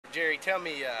Jerry, tell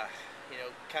me,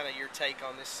 kind of your take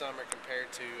on this summer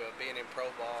compared to being in pro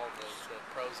ball, the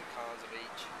pros and cons of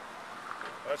each.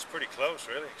 Well, it's pretty close,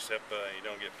 really, except you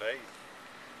don't get paid.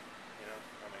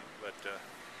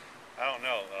 I don't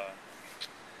know.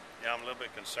 I'm a little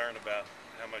bit concerned about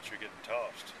how much you're getting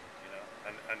tossed.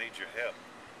 I need your help.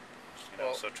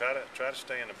 Well, so try to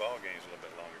stay in the ball games a little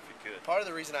bit longer if you could. Part of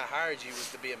the reason I hired you was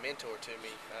to be a mentor to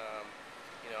me.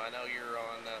 I know you're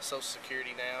on Social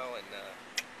Security now, and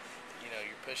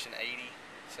you're pushing 80.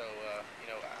 So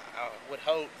I would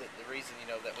hope that the reason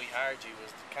that we hired you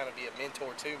was to kind of be a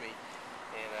mentor to me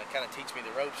and kind of teach me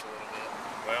the ropes a little bit.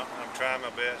 Well, I'm trying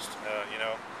my best.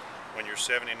 When you're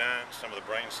 79, some of the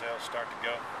brain cells start to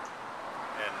go.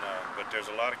 But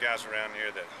there's a lot of guys around here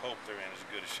that hope they're in as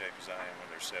good a shape as I am when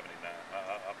they're 79.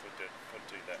 I'll put it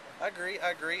to you that way.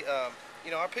 I agree.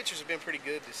 Our pitchers have been pretty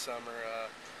good this summer.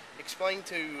 Explain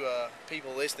to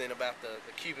people listening about the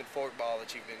Cuban forkball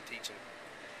that you've been teaching.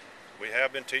 We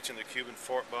have been teaching the Cuban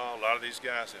forkball. A lot of these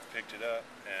guys have picked it up,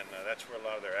 and that's where a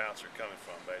lot of their outs are coming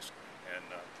from, basically. And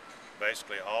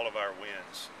basically all of our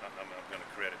wins, I'm going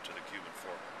to credit to the Cuban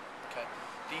forkball. Okay.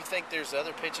 Do you think there's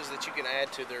other pitches that you can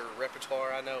add to their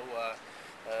repertoire? I know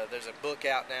there's a book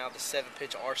out now, the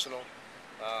 7-Pitch Arsenal.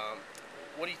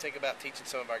 What do you think about teaching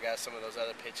some of our guys some of those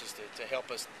other pitches to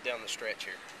help us down the stretch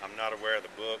here? I'm not aware of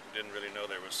the book. Didn't really know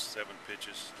there was 7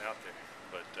 pitches out there.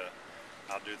 But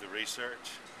I'll do the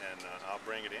research, and I'll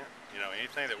bring it in.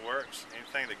 Anything that works,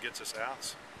 anything that gets us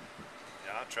outs,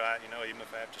 I'll try it. Even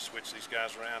if I have to switch these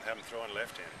guys around, have them throwing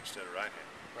left-handed instead of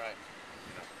right-handed. Right.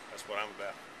 That's what I'm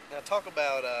about. Now talk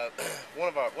about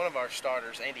one of our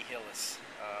starters, Andy Hillis.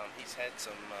 He's had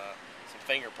some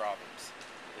finger problems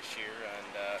this year,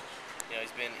 and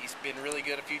he's been really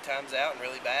good a few times out and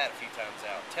really bad a few times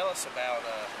out. Tell us about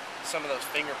some of those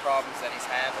finger problems that he's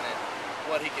having and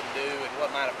what he can do and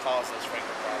what might have caused those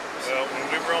finger problems. Well, when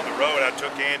we were on the road, I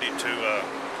took Andy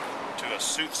to a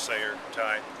soothsayer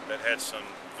type that had some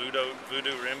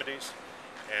voodoo remedies.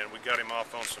 And we got him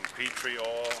off on some tea tree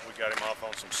oil. We got him off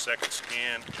on some second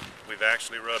skin. We've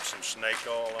actually rubbed some snake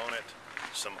oil on it,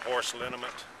 some horse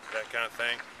liniment, that kind of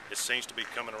thing. It seems to be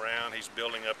coming around. He's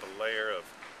building up a layer of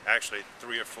actually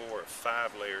 3 or 4 or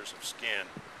 5 layers of skin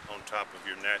on top of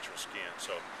your natural skin.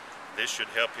 So this should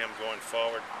help him going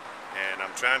forward. And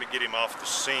I'm trying to get him off the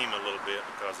seam a little bit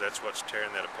because that's what's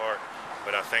tearing that apart.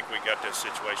 But I think we got that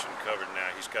situation covered now.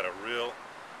 He's got a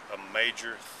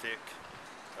major, thick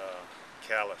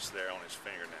callus there on his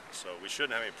finger now, so we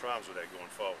shouldn't have any problems with that going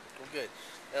forward. Well, good.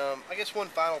 I guess one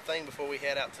final thing before we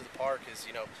head out to the park is,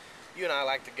 you and I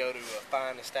like to go to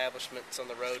fine establishments on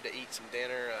the road to eat some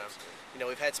dinner.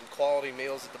 We've had some quality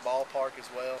meals at the ballpark as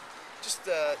well. Just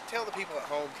tell the people at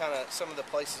home kind of some of the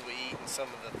places we eat and some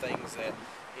of the things that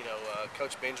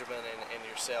Coach Benjamin and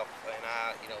yourself and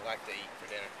I like to eat for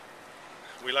dinner.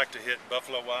 We like to hit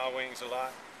Buffalo Wild Wings a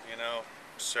lot.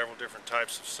 Several different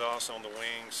types of sauce on the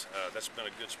wings. That's been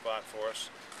a good spot for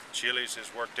us. Chili's has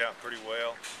worked out pretty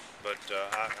well, but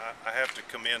I have to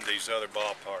commend these other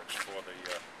ballparks for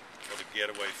the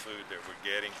getaway food that we're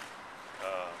getting.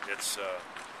 It's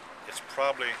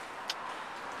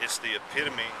the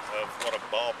epitome of what a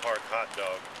ballpark hot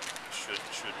dog should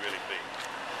really be.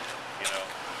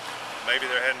 Maybe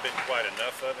there hadn't been quite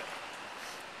enough of it,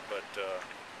 but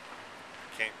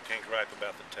can't gripe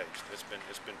about the taste. It's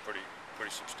been pretty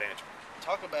substantial.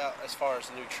 Talk about as far as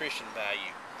nutrition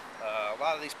value. A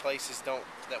lot of these places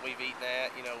that we've eaten at,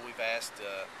 we've asked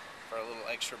for a little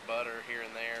extra butter here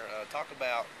and there. Talk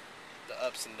about the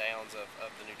ups and downs of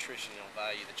the nutritional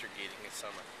value that you're getting this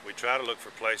summer. We try to look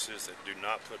for places that do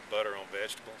not put butter on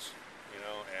vegetables,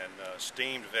 and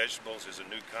steamed vegetables is a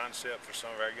new concept for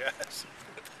some of our guys.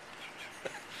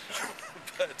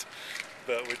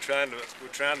 But we're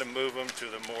trying to move them to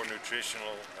the more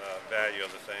nutritional value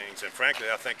of the things, and frankly,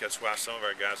 I think that's why some of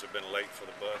our guys have been late for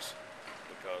the bus,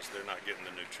 because they're not getting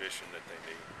the nutrition that they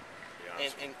need. To be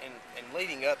honest. And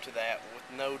leading up to that, with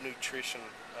no nutrition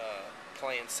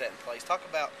plan set in place, talk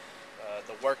about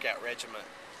the workout regimen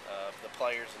of the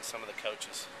players and some of the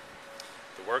coaches.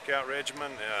 The workout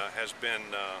regimen has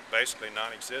been basically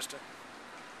non-existent.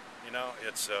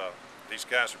 It's these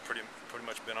guys have pretty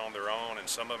much been on their own, and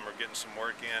some of them are getting some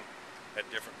work in at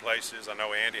different places. I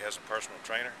know Andy has a personal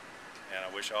trainer, and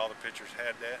I wish all the pitchers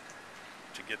had that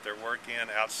to get their work in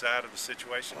outside of the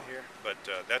situation here. But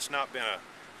that's not been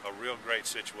a real great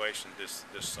situation this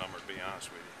summer, to be honest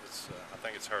with you. I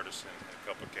think it's hurt us in a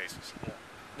couple of cases. Yeah.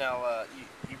 Now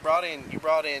you brought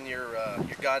in your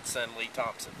godson Lee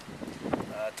Thompson.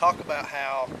 Talk about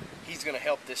how he's going to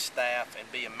help this staff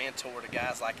and be a mentor to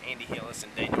guys like Andy Hillis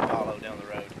and Daniel Paulo down the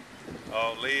road.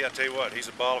 Oh, Lee, I tell you what, he's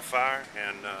a ball of fire,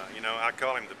 and you know, I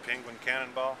call him the penguin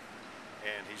cannonball,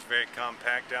 and he's very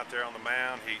compact out there on the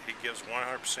mound. He gives 100%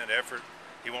 effort.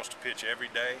 He wants to pitch every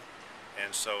day,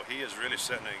 and so he is really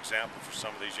setting an example for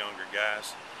some of these younger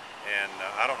guys. And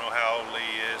I don't know how old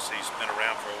Lee is. He's been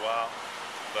around for a while,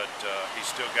 but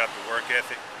he's still got the work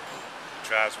ethic. He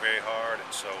tries very hard,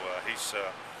 and so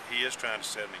he is trying to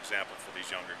set an example for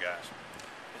these younger guys.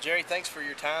 Well, Jerry, thanks for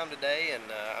your time today, and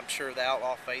I'm sure the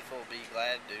Outlaw faithful will be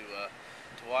glad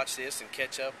to watch this and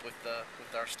catch up with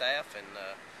our staff, and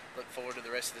look forward to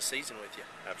the rest of the season with you.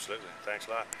 Absolutely. Thanks a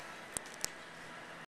lot.